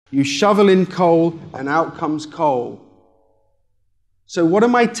You shovel in coal, and out comes coal. So what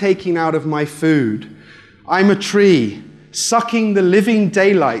am I taking out of my food? I'm a tree, sucking the living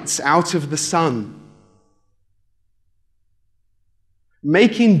daylights out of the sun,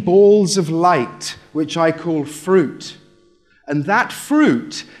 making balls of light, which I call fruit. And that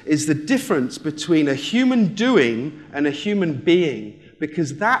fruit is the difference between a human doing and a human being,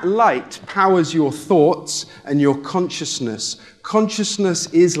 because that light powers your thoughts and your consciousness.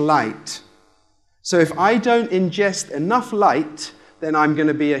 Consciousness is light. So if I don't ingest enough light, then I'm going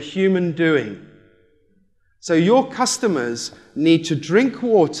to be a human doing. So your customers need to drink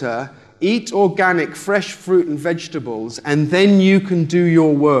water, eat organic fresh fruit and vegetables, and then you can do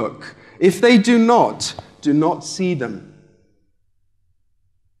your work. If they do not see them.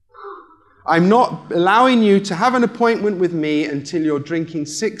 I'm not allowing you to have an appointment with me until you're drinking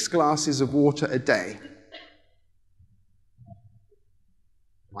 6 glasses of water a day.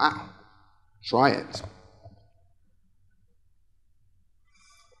 Wow. Try it.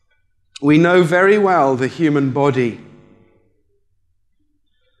 We know very well the human body.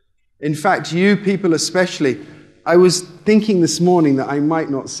 In fact, you people especially, I was thinking this morning that I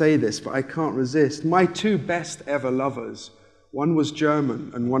might not say this, but I can't resist. My 2 best ever lovers, one was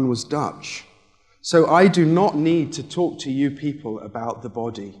German and one was Dutch. So I do not need to talk to you people about the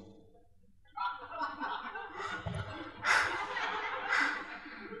body.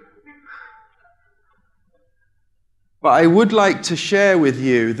 But I would like to share with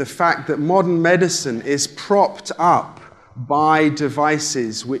you the fact that modern medicine is propped up by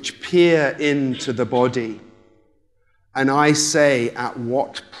devices which peer into the body. And I say, at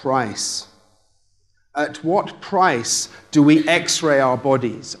what price? At what price do we x-ray our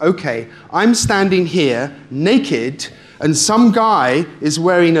bodies? Okay, I'm standing here naked, and some guy is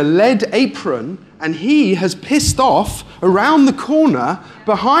wearing a lead apron, and he has pissed off around the corner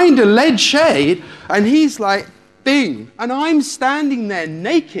behind a lead shade, and he's like, bing, and I'm standing there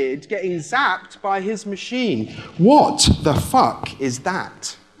naked getting zapped by his machine. What the fuck is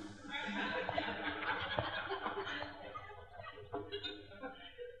that?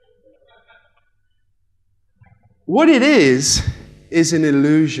 What it is an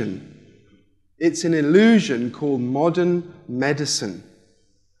illusion. It's an illusion called modern medicine.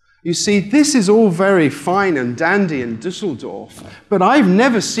 You see, this is all very fine and dandy in Düsseldorf, but I've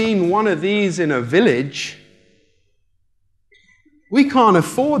never seen one of these in a village. We can't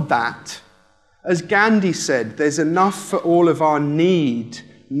afford that. As Gandhi said, there's enough for all of our need,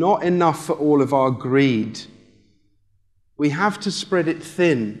 not enough for all of our greed. We have to spread it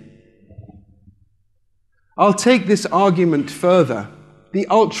thin. I'll take this argument further. The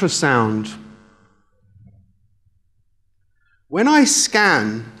ultrasound. When I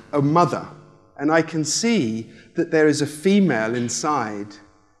scan a mother and I can see that there is a female inside,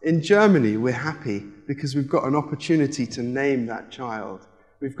 in Germany we're happy because we've got an opportunity to name that child.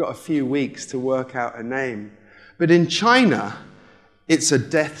 We've got a few weeks to work out a name. But in China, it's a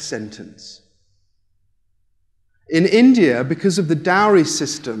death sentence. In India, because of the dowry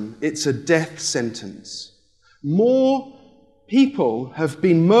system, it's a death sentence. More people have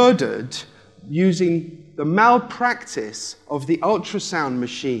been murdered using the malpractice of the ultrasound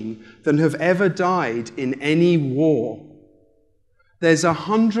machine than have ever died in any war. There's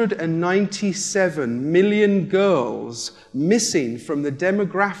 197 million girls missing from the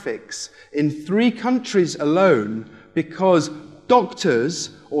demographics in 3 countries alone because doctors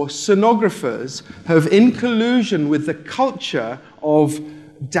or sonographers have, in collusion with the culture of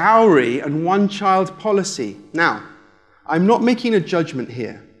dowry and one-child policy. Now, I'm not making a judgment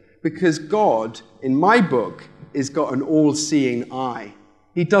here, because God, in my book, has got an all-seeing eye.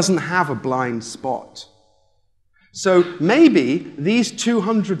 He doesn't have a blind spot. So maybe these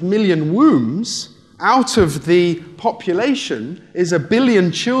 200 million wombs out of the population is 1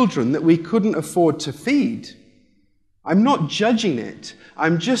 billion children that we couldn't afford to feed. I'm not judging it.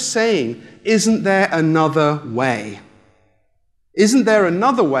 I'm just saying, isn't there another way? Isn't there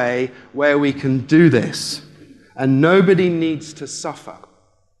another way where we can do this and nobody needs to suffer?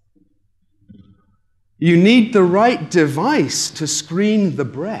 You need the right device to screen the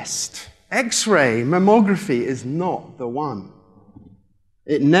breast. X-ray mammography is not the one.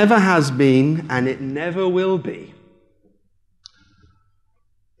 It never has been and it never will be.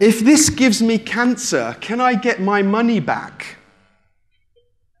 If this gives me cancer, can I get my money back?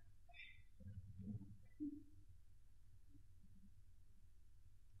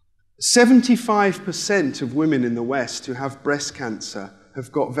 "75% of women in the West who have breast cancer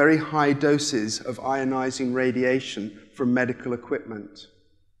have got very high doses of ionizing radiation from medical equipment.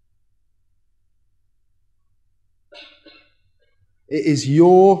 It is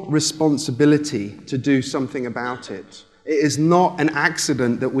your responsibility to do something about it. It is not an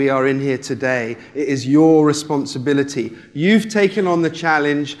accident that we are in here today. It is your responsibility. You've taken on the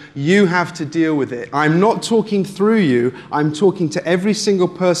challenge. You have to deal with it. I'm not talking through you. I'm talking to every single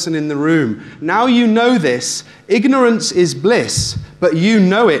person in the room. Now you know this. Ignorance is bliss, but you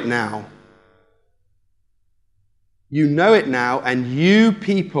know it now. You know it now, and you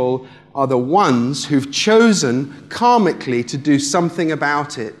people are the ones who've chosen karmically to do something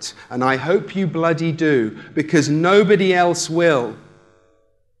about it. And I hope you bloody do, because nobody else will.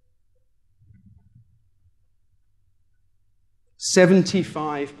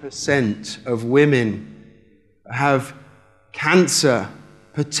 75% of women have cancer,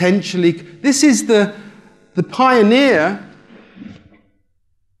 potentially. This is the pioneer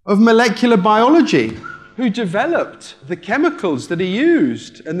of molecular biology, who developed the chemicals that are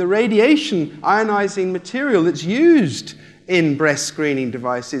used and the radiation ionizing material that's used in breast screening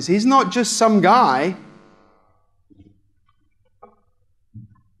devices. He's not just some guy.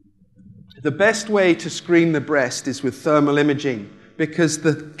 The best way to screen the breast is with thermal imaging, because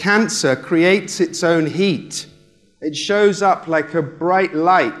the cancer creates its own heat. It shows up like a bright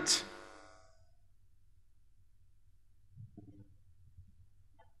light.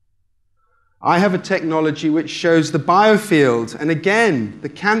 I have a technology which shows the biofield, and again, the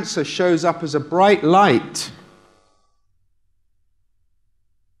cancer shows up as a bright light.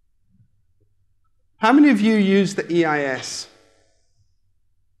 How many of you use the EIS?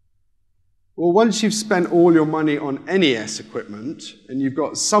 Well, once you've spent all your money on NES equipment, and you've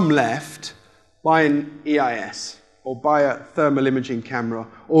got some left, buy an EIS, or buy a thermal imaging camera,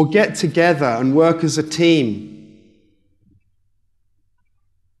 or get together and work as a team.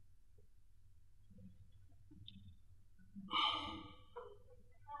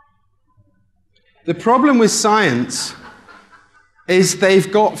 The problem with science is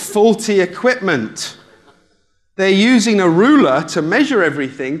they've got faulty equipment. They're using a ruler to measure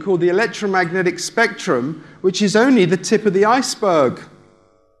everything called the electromagnetic spectrum, which is only the tip of the iceberg.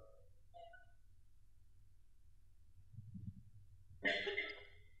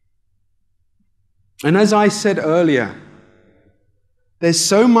 And as I said earlier, there's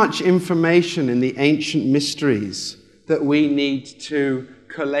so much information in the ancient mysteries that we need to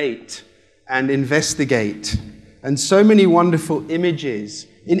collate and investigate, and so many wonderful images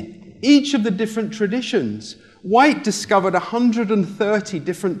in each of the different traditions. White discovered 130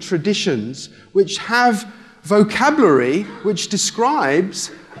 different traditions which have vocabulary which describes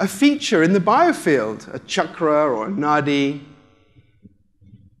a feature in the biofield, a chakra or a nadi.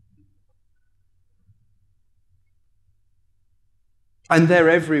 And they're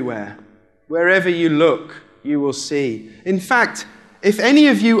everywhere. Wherever you look, you will see. In fact, if any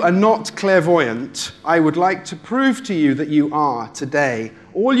of you are not clairvoyant, I would like to prove to you that you are today.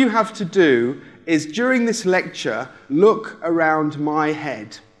 All you have to do is, during this lecture, look around my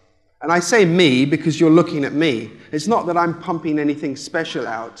head. And I say me because you're looking at me. It's not that I'm pumping anything special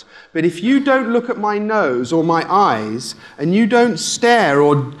out. But if you don't look at my nose or my eyes, and you don't stare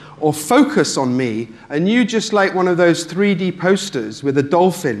or focus on me, and you just like one of those 3D posters with a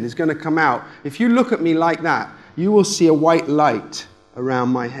dolphin is going to come out, if you look at me like that, you will see a white light around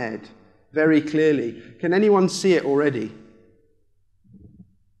my head very clearly. Can anyone see it already?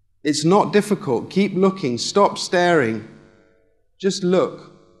 It's not difficult. Keep looking. Stop staring. Just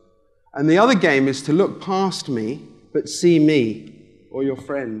look. And the other game is to look past me, but see me or your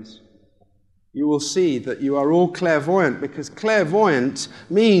friends. You will see that you are all clairvoyant, because clairvoyant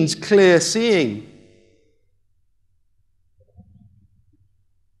means clear seeing.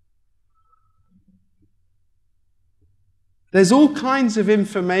 There's all kinds of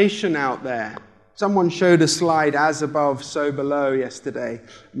information out there. Someone showed a slide, As Above, So Below, yesterday.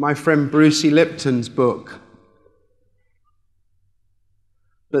 My friend Brucey Lipton's book.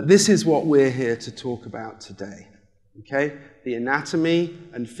 But this is what we're here to talk about today. Okay? The anatomy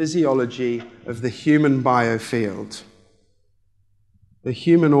and physiology of the human biofield. The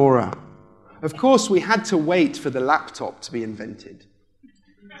human aura. Of course, we had to wait for the laptop to be invented.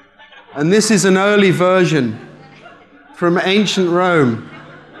 And this is an early version from ancient Rome.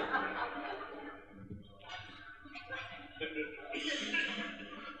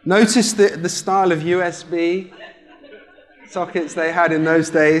 Notice the style of USB sockets they had in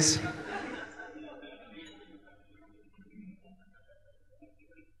those days.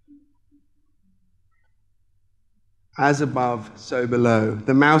 As above, so below.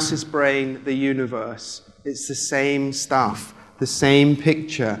 The mouse's brain, the universe. It's the same stuff, the same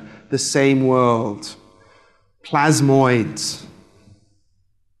picture, the same world. Plasmoids,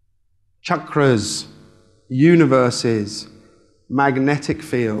 chakras, universes, magnetic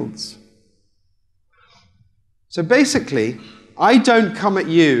fields. So basically, I don't come at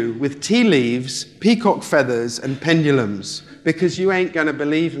you with tea leaves, peacock feathers, and pendulums, because you ain't going to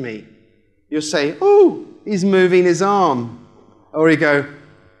believe me. You'll say, oh, he's moving his arm. Or you go,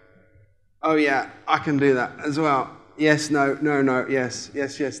 oh yeah, I can do that as well. Yes, no, no, no, yes,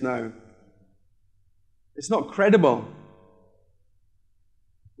 yes, yes, no. It's not credible.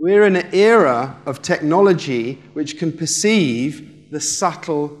 We're in an era of technology which can perceive the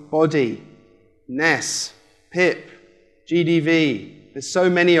subtle body. NES, PIP, GDV, there's so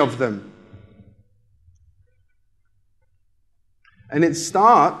many of them. And it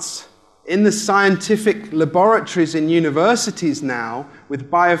starts in the scientific laboratories in universities now with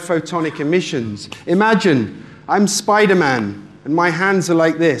biophotonic emissions. Imagine, I'm Spider-Man, and my hands are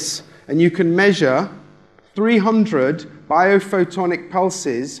like this, and you can measure 300 biophotonic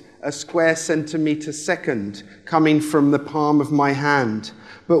pulses a square centimeter second coming from the palm of my hand.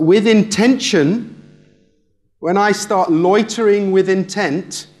 But with intention, when I start loitering with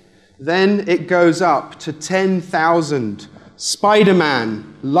intent, then it goes up to 10,000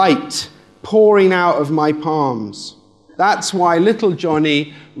 Spider-Man light pouring out of my palms. That's why little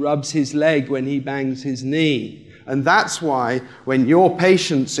Johnny rubs his leg when he bangs his knee. And that's why when your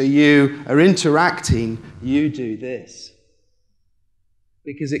patients or you are interacting, you do this.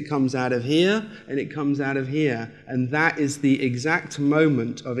 Because it comes out of here and it comes out of here. And that is the exact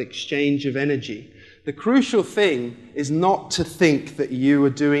moment of exchange of energy. The crucial thing is not to think that you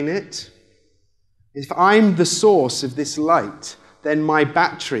are doing it. If I'm the source of this light, then my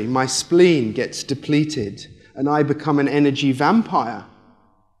battery, my spleen gets depleted and I become an energy vampire.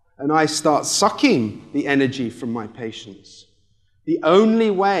 And I start sucking the energy from my patients. The only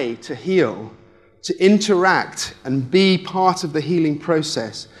way to heal, to interact and be part of the healing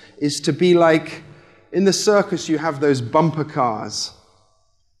process, is to be like, in the circus you have those bumper cars.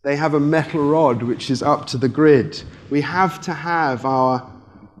 They have a metal rod which is up to the grid. We have to have our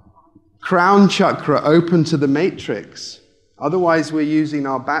crown chakra open to the matrix. Otherwise we're using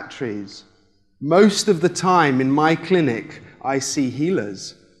our batteries. Most of the time in my clinic, I see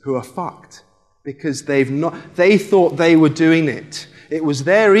healers who are fucked because they thought they were doing it. It was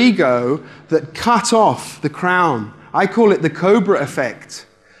their ego that cut off the crown. I call it the Cobra effect.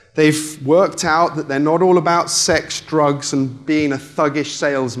 They've worked out that they're not all about sex, drugs, and being a thuggish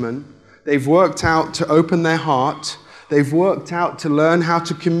salesman. They've worked out to open their heart. They've worked out to learn how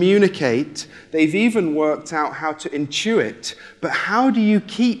to communicate. They've even worked out how to intuit. But how do you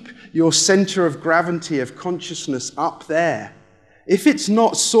keep your center of gravity of consciousness up there? If it's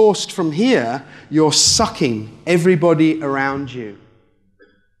not sourced from here, you're sucking everybody around you.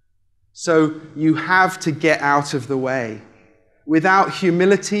 So you have to get out of the way. Without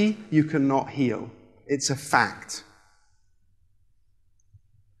humility, you cannot heal. It's a fact.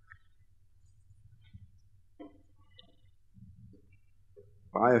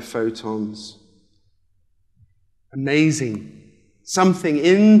 Biophotons. Amazing. Something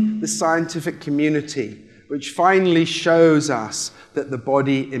in the scientific community which finally shows us that the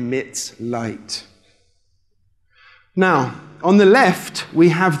body emits light. Now, on the left, we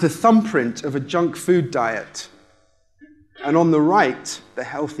have the thumbprint of a junk food diet. And on the right, the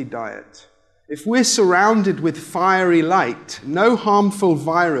healthy diet. If we're surrounded with fiery light, no harmful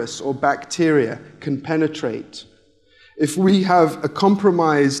virus or bacteria can penetrate. If we have a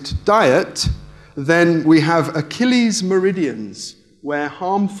compromised diet, then we have Achilles meridians, where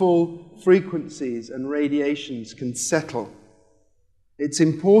harmful frequencies and radiations can settle. It's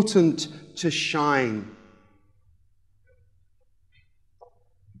important to shine.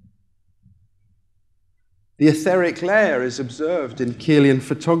 The etheric layer is observed in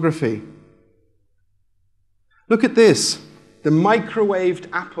Kirlian-Photography. Look at this, the microwaved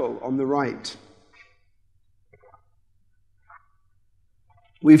apple on the right.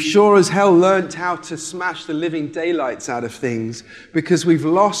 We've sure as hell learnt how to smash the living daylights out of things because we've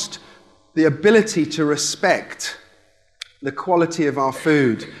lost the ability to respect the quality of our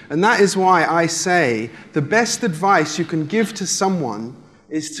food. And that is why I say the best advice you can give to someone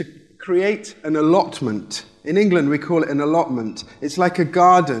is to create an allotment. In England, we call it an allotment. It's like a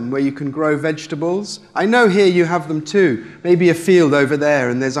garden where you can grow vegetables. I know here you have them too. Maybe a field over there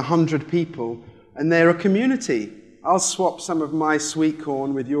and there's 100 people and they're a community. I'll swap some of my sweet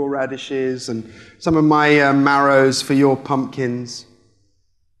corn with your radishes and some of my marrows for your pumpkins.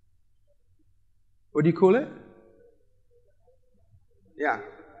 What do you call it? Yeah.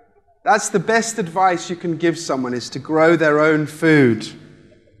 That's the best advice you can give someone, is to grow their own food.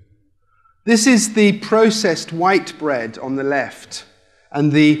 This is the processed white bread on the left.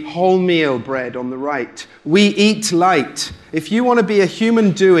 and the wholemeal bread on the right. We eat light. If you want to be a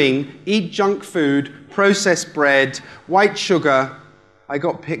human doing, eat junk food, processed bread, white sugar. I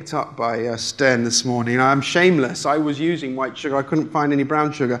got picked up by Stern this morning. I'm shameless. I was using white sugar. I couldn't find any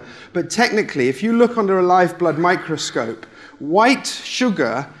brown sugar. But technically, if you look under a live blood microscope, white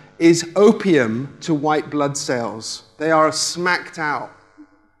sugar is opium to white blood cells. They are smacked out.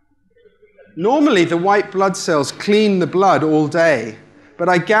 Normally, the white blood cells clean the blood all day. But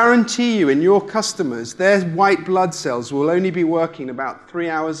I guarantee you, in your customers, their white blood cells will only be working about 3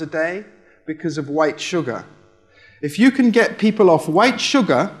 hours a day because of white sugar. If you can get people off white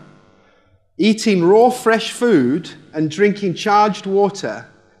sugar, eating raw fresh food, and drinking charged water,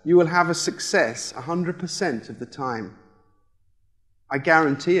 you will have a success 100% of the time. I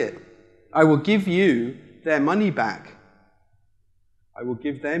guarantee it. I will give you their money back. I will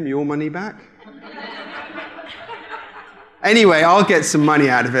give them your money back. Anyway, I'll get some money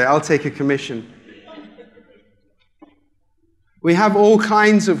out of it. I'll take a commission. We have all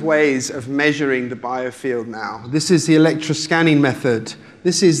kinds of ways of measuring the biofield now. This is the electroscanning method.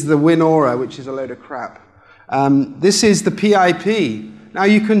 This is the WinAura, which is a load of crap. This is the PIP. Now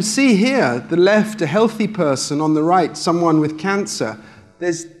you can see here, the left, a healthy person, on the right, someone with cancer.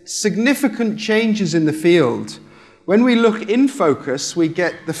 There's significant changes in the field. When we look in focus, we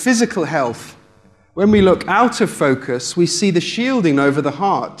get the physical health. When we look out of focus, we see the shielding over the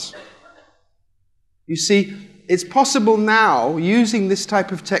heart. You see, it's possible now, using this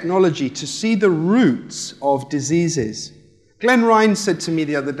type of technology, to see the roots of diseases. Glenn Ryan said to me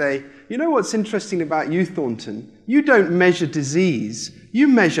the other day, you know what's interesting about you, Thornton? You don't measure disease, you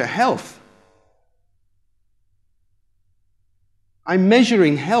measure health. I'm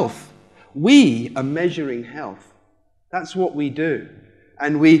measuring health. We are measuring health. That's what we do.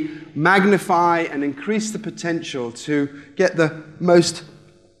 And we magnify and increase the potential to get the most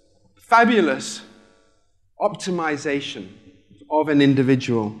fabulous optimization of an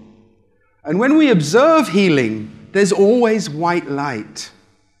individual. And when we observe healing, there's always white light.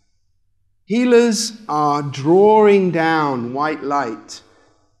 Healers are drawing down white light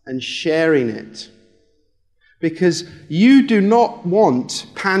and sharing it. Because you do not want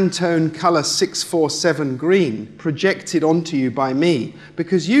Pantone color 647 green projected onto you by me,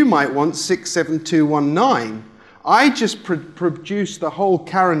 because you might want 67219. I just produce the whole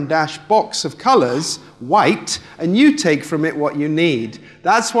Caran d'Ache box of colors, white, and you take from it what you need.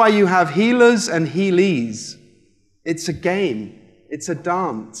 That's why you have healers and healees. It's a game. It's a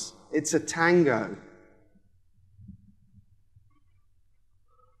dance. It's a tango.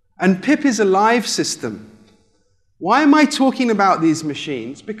 And PIP is a live system. Why am I talking about these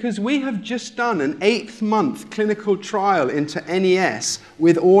machines? Because we have just done an 8-month clinical trial into NES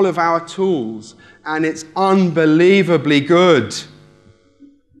with all of our tools, and it's unbelievably good.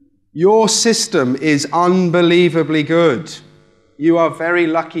 Your system is unbelievably good. You are very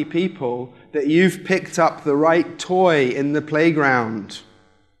lucky people that you've picked up the right toy in the playground.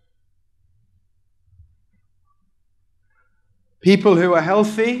 People who are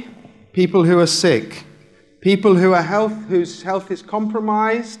healthy, people who are sick. People whose health is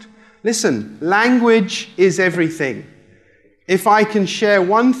compromised. Listen, language is everything. If I can share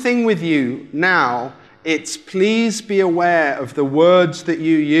one thing with you now, it's please be aware of the words that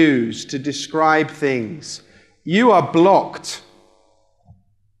you use to describe things. You are blocked.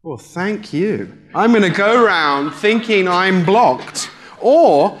 Well, thank you. I'm going to go around thinking I'm blocked.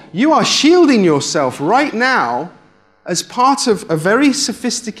 Or you are shielding yourself right now as part of a very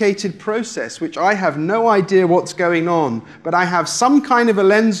sophisticated process, which I have no idea what's going on, but I have some kind of a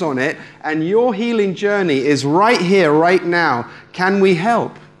lens on it, and your healing journey is right here, right now. Can we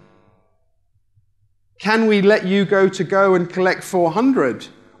help? Can we let you go and collect 400?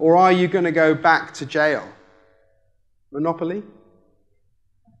 Or are you going to go back to jail? Monopoly?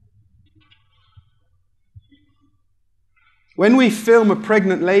 When we film a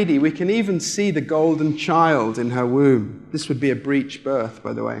pregnant lady, we can even see the golden child in her womb. This would be a breech birth,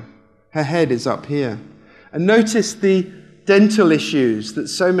 by the way. Her head is up here. And notice the dental issues that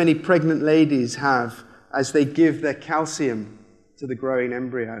so many pregnant ladies have as they give their calcium to the growing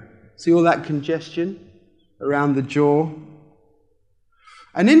embryo. See all that congestion around the jaw?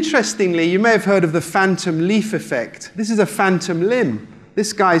 And interestingly, you may have heard of the phantom leaf effect. This is a phantom limb.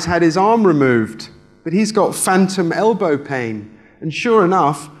 This guy's had his arm removed, but he's got phantom elbow pain. And sure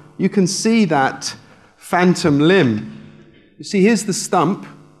enough, you can see that phantom limb. You see, here's the stump,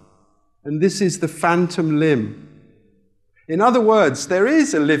 and this is the phantom limb. In other words, there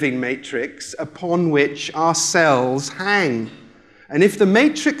is a living matrix upon which our cells hang. And if the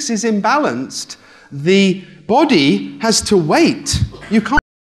matrix is imbalanced, the body has to wait. You can't